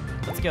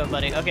 Let's go,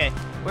 buddy. Okay.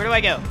 Where do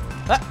I go?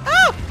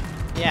 Oh!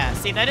 Yeah,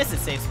 see, that is a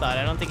safe spot.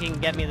 I don't think he can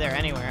get me there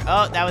anywhere.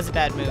 Oh, that was a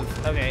bad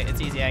move. Okay,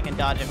 it's easy. I can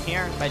dodge him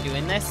here by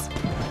doing this.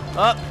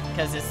 Oh,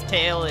 because his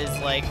tail is,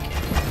 like,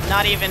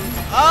 not even...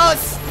 Oh,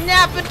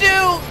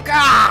 snap-a-doo!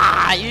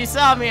 Ah! You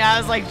saw me. I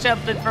was, like,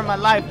 jumping for my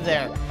life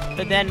there.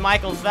 But then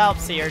Michael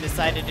Phelps here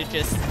decided to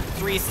just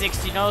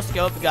 360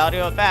 no-scope, gotta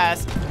do it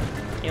fast.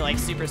 He, like,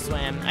 super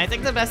swam. I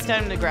think the best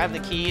time to grab the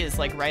key is,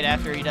 like, right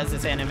after he does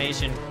this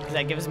animation, because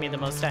that gives me the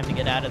most time to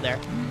get out of there.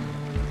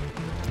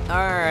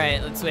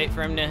 Alright, let's wait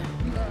for him to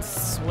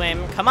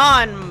swim. Come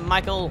on,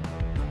 Michael!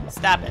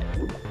 Stop it.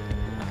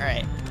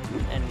 Alright.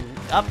 And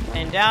up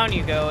and down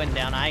you go, and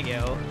down I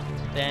go.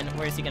 Then,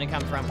 where's he gonna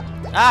come from?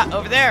 Ah,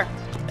 over there!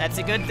 That's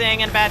a good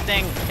thing and a bad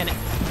thing. Can it...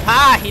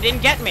 Ha! He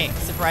didn't get me,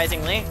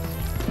 surprisingly.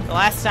 The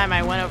last time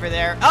I went over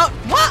there... Oh!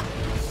 What?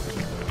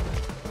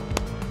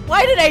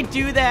 Why did I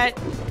do that?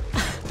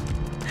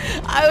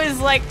 I was,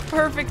 like,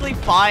 perfectly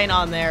fine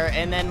on there,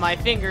 and then my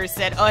fingers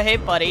said, oh, hey,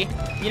 buddy.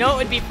 You know what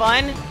would be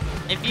fun?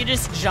 If you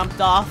just jumped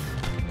off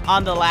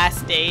on the last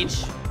stage.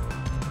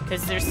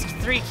 Because there's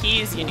 3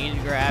 keys you need to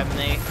grab, and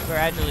they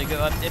gradually go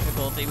up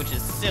difficulty, which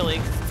is silly,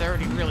 because it's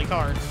already really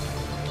hard.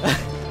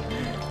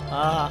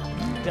 Ah,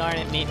 darn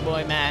it, Meat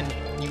Boy Man.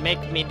 You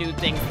make me do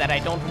things that I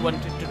don't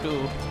want to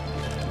do.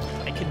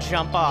 I could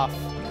jump off.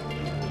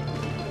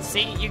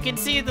 See, you can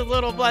see the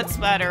little blood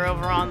splatter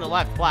over on the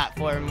left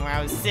platform where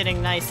I was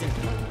sitting nice and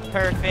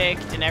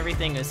perfect, and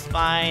everything was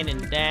fine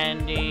and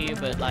dandy,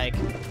 but, like,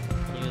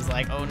 he was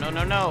like, oh, no,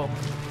 no, no.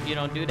 You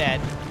don't do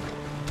that.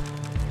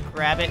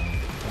 Grab it.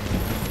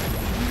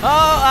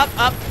 Oh,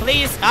 up,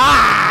 please.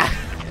 Ah!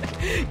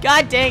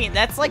 God dang it.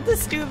 That's like the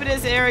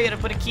stupidest area to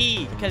put a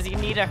key, because you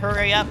need to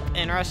hurry up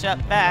and rush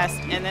up fast,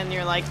 and then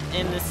you're like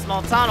in this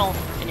small tunnel,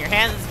 and your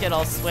hands get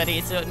all sweaty,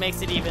 so it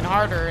makes it even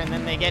harder, and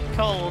then they get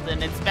cold,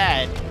 and it's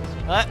bad.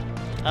 Up.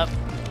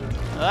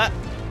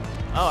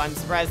 Oh, I'm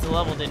surprised the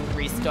level didn't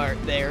restart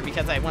there,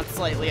 because I went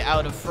slightly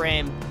out of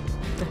frame.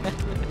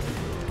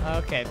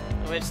 Okay,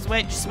 just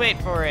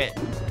wait for it.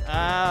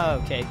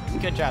 Okay,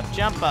 good job.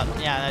 Jump up.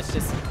 Yeah, that's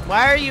just...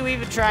 Why are you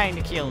even trying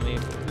to kill me,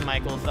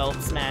 Michael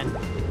Phelps, man?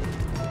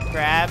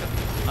 Grab.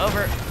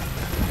 Over.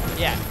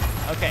 Yeah,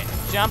 okay.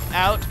 Jump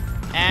out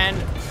and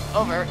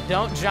over.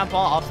 Don't jump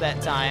off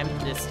that time,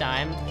 this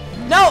time.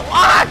 No!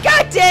 Ah,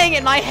 god dang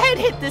it! My head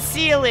hit the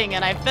ceiling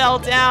and I fell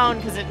down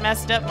because it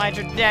messed up my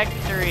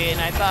trajectory,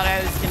 and I thought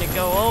I was gonna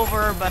go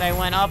over, but I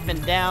went up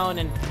and down,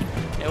 and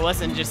it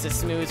wasn't just a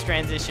smooth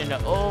transition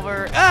to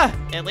over. Ah!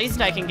 At least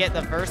I can get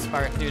the first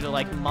part due to,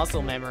 like,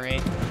 muscle memory.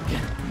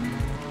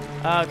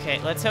 Okay,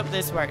 let's hope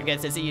this part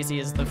gets as easy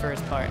as the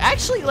first part.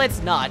 Actually,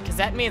 let's not, because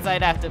that means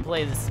I'd have to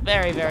play this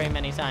very, very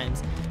many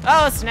times.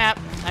 Oh, snap.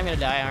 I'm gonna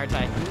die, aren't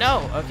I?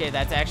 No. Okay,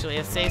 that's actually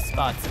a safe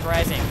spot.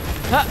 Surprising.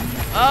 Huh.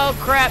 Oh,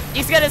 crap.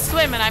 He's gonna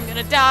swim, and I'm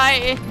gonna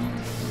die.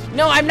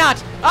 No, I'm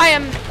not. I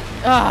am...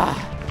 How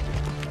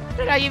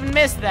did I even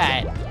miss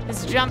that?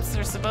 His jumps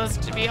are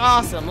supposed to be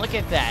awesome. Look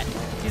at that.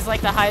 He's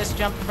like the highest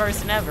jump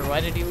person ever. Why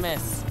did he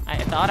miss? I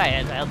thought I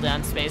had held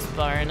down space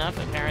bar enough.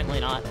 Apparently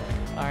not.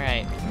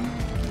 Alright.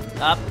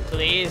 Up,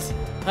 please.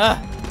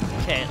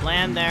 Okay,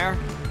 land there.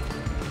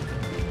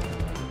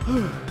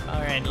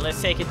 Alright,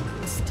 let's take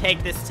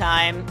this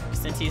time.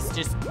 Since he's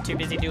just too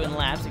busy doing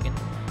laps, we can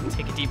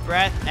Take a deep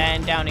breath,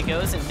 and down he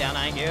goes, and down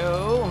I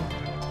go.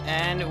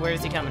 And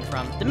where's he coming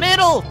from? The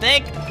middle!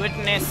 Thank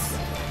goodness!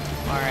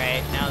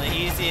 Alright, now the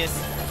easiest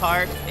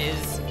part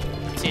is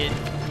to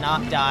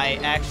not die.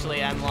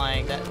 Actually, I'm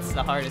lying. That's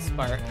the hardest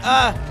part.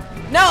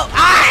 No!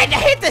 Ah! I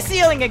hit the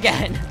ceiling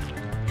again!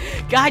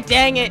 God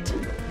dang it!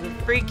 The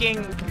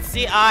freaking...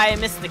 See, I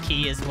missed the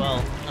key as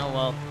well. Oh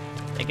well.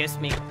 I guess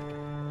me.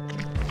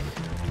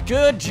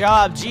 Good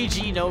job.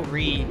 GG, no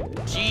re.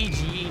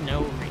 GG,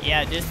 no re.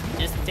 Yeah, just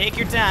take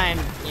your time,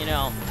 you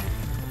know.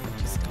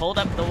 Just hold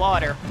up the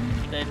water.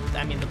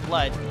 I mean, the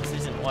blood. This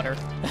isn't water.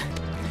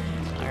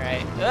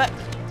 Alright.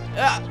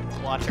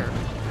 Water.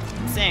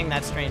 I'm saying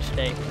that strange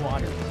today.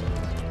 Water.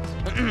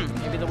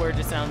 Maybe the word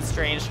just sounds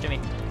strange to me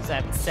because I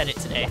haven't said it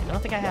today. I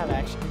don't think I have,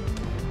 actually.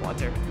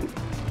 Water.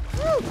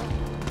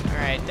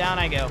 Alright, down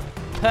I go.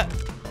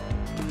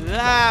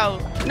 Wow.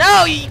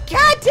 No,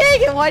 God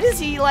dang it! Why does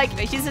he like...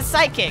 He's a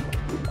psychic.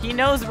 He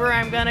knows where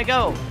I'm gonna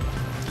go.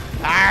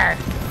 Arr!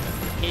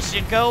 He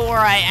should go where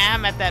I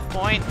am at that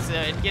point, so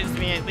it gives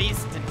me at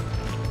least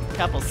a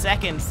couple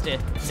seconds to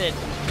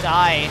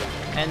die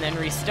and then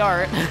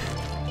restart.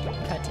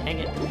 God dang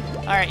it.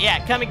 Alright,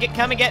 yeah, come and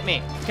get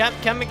me.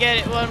 Come and get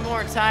it one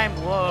more time.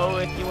 Whoa,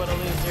 if you want to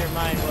lose your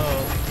mind,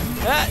 whoa.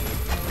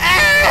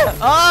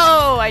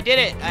 Oh, I did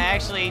it. I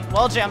actually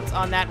wall jumped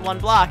on that one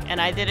block, and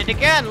I did it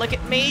again. Look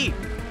at me.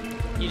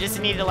 You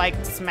just need to,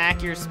 like,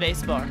 smack your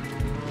spacebar.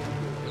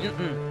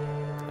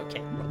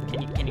 Okay,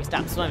 can you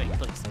stop swimming,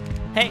 please?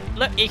 Hey,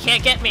 look, you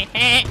can't get me.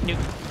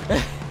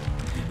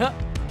 Nope.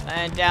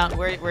 And down,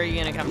 where are you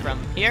gonna come from?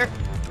 Here?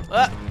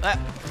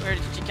 Where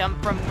did you come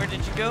from? Where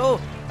did you go?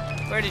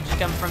 Where did you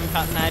come from,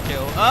 Cotton Eye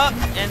Joe?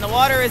 Oh, and the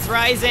water is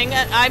rising.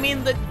 I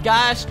mean, the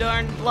gosh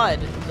darn blood.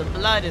 The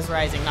blood is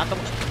rising, not the...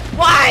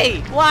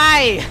 Why?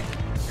 Why?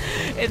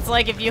 It's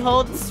like if you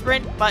hold the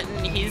sprint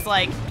button, he's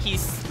like, he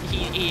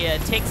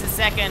takes a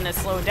second to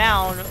slow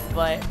down,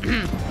 but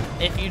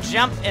if you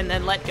jump and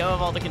then let go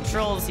of all the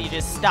controls, he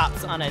just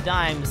stops on a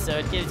dime, so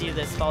it gives you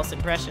this false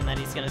impression that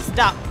he's gonna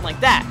stop like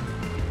that.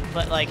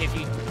 But like if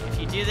you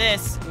do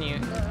this and you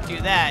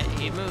do that,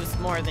 he moves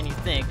more than you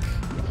think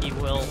he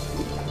will.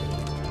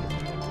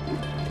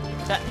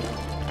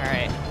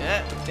 Alright,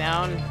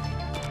 down,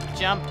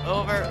 jump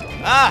over.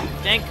 Ah,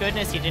 thank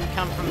goodness he didn't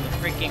come from the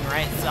freaking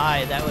right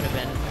side. That would have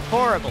been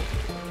horrible.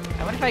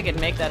 I wonder if I could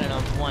make that in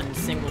a one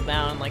single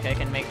bound, like I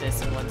can make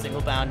this in one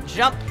single bound.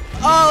 Jump!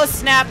 Oh,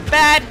 snap,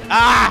 bad!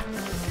 Ah!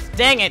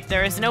 Dang it,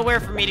 there is nowhere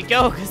for me to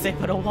go because they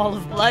put a wall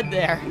of blood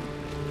there.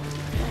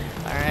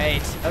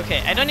 Alright,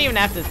 okay, I don't even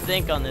have to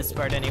think on this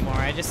part anymore.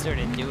 I just sort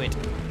of do it.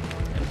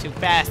 I'm too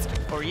fast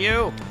for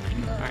you.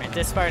 Alright,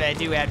 this part I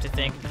do have to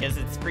think because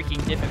it's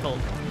freaking difficult.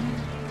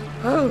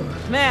 Oh,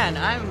 man,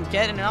 I'm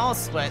getting all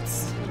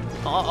sweats.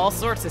 All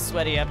sorts of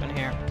sweaty up in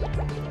here.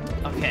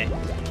 Okay,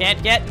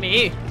 can't get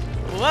me.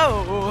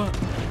 Whoa!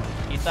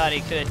 He thought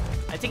he could.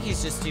 I think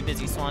he's just too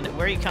busy swanning.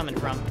 Where are you coming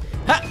from?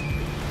 Ha!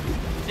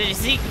 Did you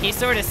see? He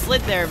sort of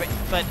slid there,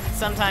 but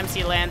sometimes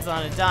he lands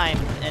on a dime,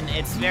 and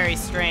it's very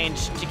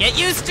strange to get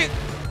used to.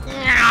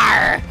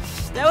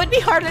 That would be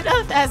hard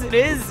enough as it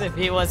is if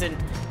he wasn't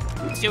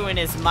doing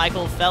his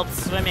Michael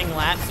Phelps swimming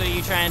lap. So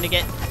you trying to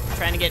get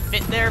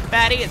fit there,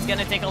 fatty? It's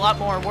gonna take a lot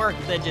more work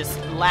than just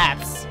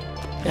laps.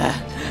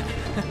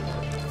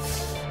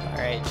 All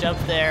right, jump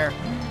there.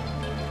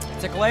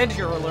 It's a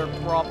glandular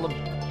problem.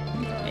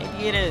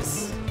 Maybe it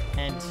is,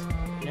 and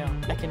you know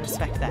I can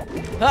respect that.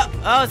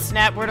 Oh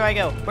snap! Where do I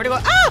go? Where do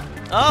I? Ah!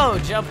 Oh,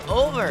 jump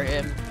over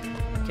him.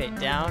 Okay,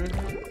 down.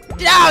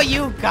 Oh,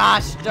 you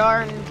gosh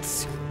darn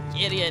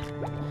idiot!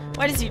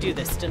 Why does he do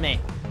this to me?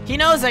 He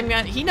knows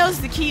he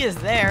knows the key is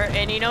there,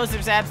 and he knows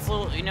there's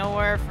absolutely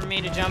nowhere for me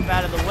to jump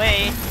out of the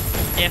way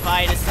if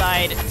I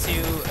decide to,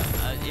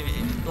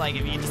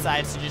 if he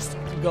decides to just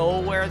go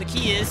where the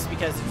key is,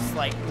 because there's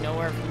like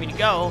nowhere for me to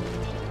go.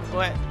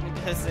 What?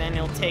 Because then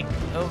he'll take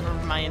over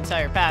my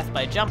entire path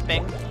by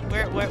jumping.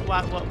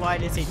 Why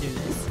does he do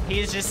this?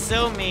 He's just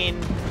so mean,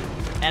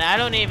 and I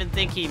don't even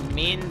think he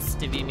means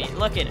to be mean.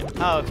 Look at him.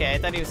 Oh, okay, I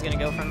thought he was gonna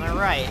go from the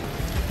right.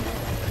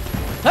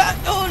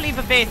 Oh, leap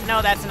of faith.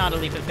 No, that's not a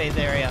leap of faith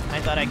area.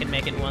 I thought I could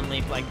make it one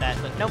leap like that,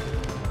 but nope.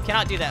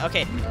 Cannot do that.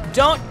 Okay,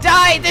 don't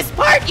die this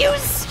part, you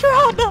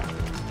scrub!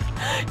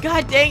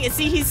 God dang it.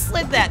 See, he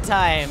slid that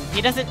time.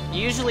 He doesn't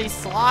usually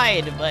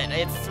slide, but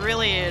it's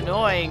really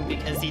annoying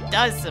because he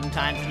does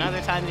sometimes, and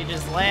other times he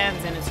just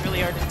lands, and it's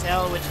really hard to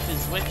tell which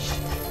is which.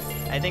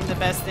 I think the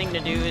best thing to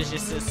do is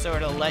just to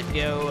sort of let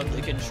go of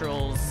the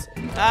controls,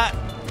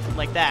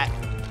 like that,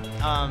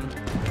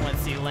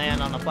 once you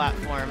land on the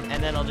platform,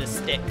 and then it'll just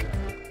stick.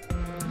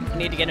 I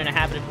need to get in a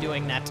habit of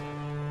doing that.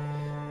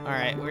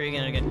 Alright, where are you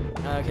gonna go?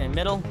 Okay,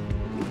 middle.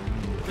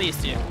 Please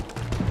do.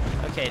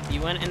 Okay,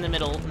 you went in the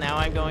middle. Now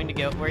I'm going to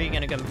go. Where are you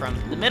gonna come from?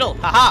 The middle!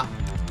 Haha!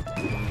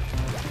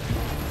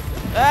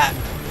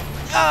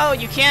 Oh,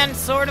 you can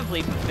sort of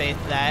leap of faith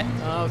that.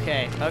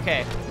 Okay,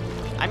 okay.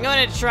 I'm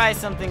going to try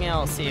something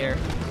else here.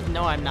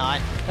 No, I'm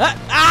not.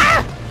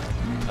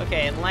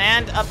 Okay,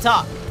 land up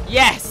top.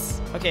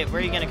 Yes! Okay,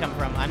 where are you gonna come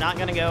from? I'm not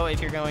gonna go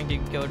if you're going to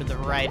go to the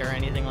right or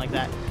anything like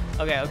that.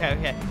 Okay, okay,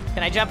 okay.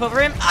 Can I jump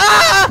over him?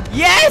 Ah!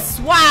 Yes!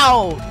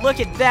 Wow! Look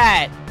at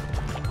that!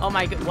 Oh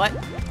my god, what?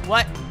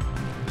 What?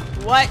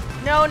 What?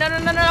 No, no, no,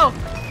 no, no!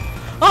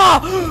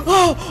 Oh!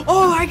 Oh!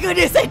 Oh my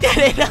goodness, I did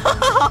it!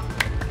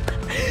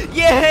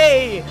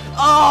 Yay!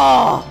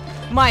 Oh!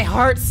 My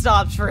heart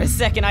stopped for a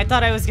second. I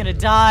thought I was gonna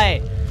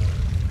die.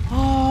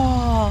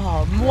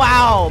 Oh,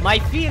 wow, my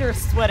feet are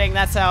sweating.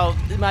 That's how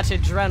much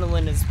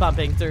adrenaline is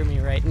pumping through me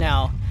right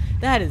now.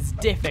 That is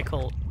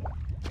difficult.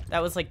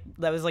 That was like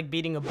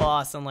beating a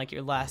boss on like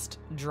your last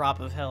drop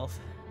of health.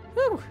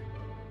 Whew.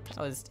 That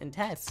was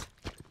intense.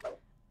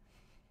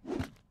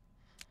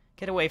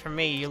 Get away from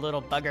me, you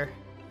little bugger.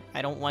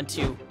 I don't want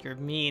to. You're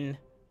mean.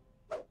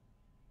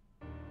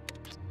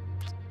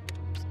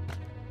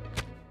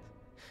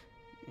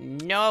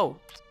 No.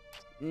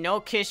 No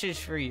kisses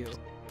for you.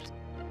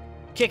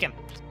 Kick him.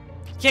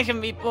 Kick him,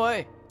 meat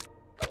boy.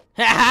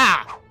 Ha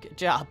ha! Good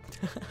job.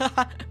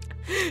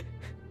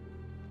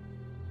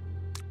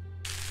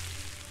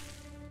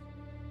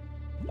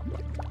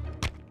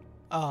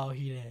 Oh,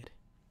 he did.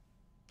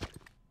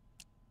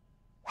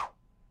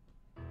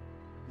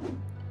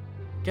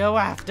 Go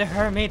after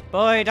her, meat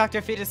boy.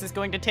 Dr. Fetus is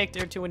going to take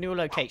her to a new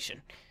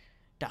location.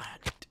 Darn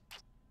it.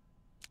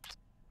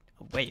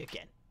 Away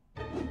again.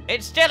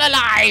 It's still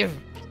alive!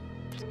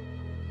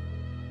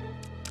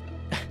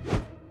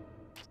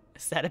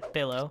 Is that a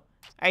pillow?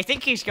 I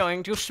think he's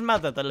going to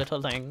smother the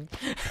little thing.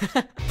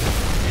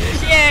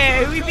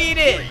 Yay, we beat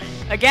it!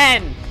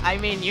 Again, I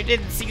mean, you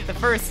didn't see it the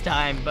first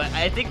time, but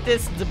I think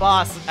the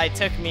boss, it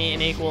took me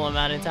an equal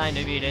amount of time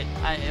to beat it,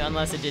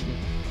 unless it didn't.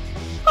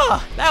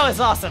 Oh, that was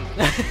awesome.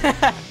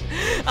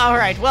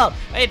 Alright, well,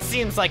 it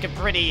seems like a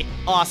pretty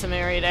awesome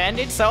area to end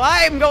it, so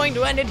I'm going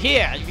to end it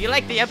here. If you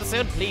liked the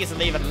episode, please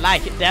leave a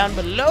like down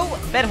below.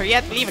 Better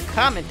yet, leave a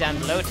comment down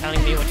below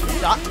telling me what you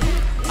thought.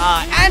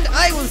 And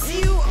I will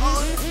see you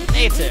all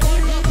later.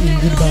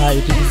 Goodbye,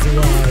 to the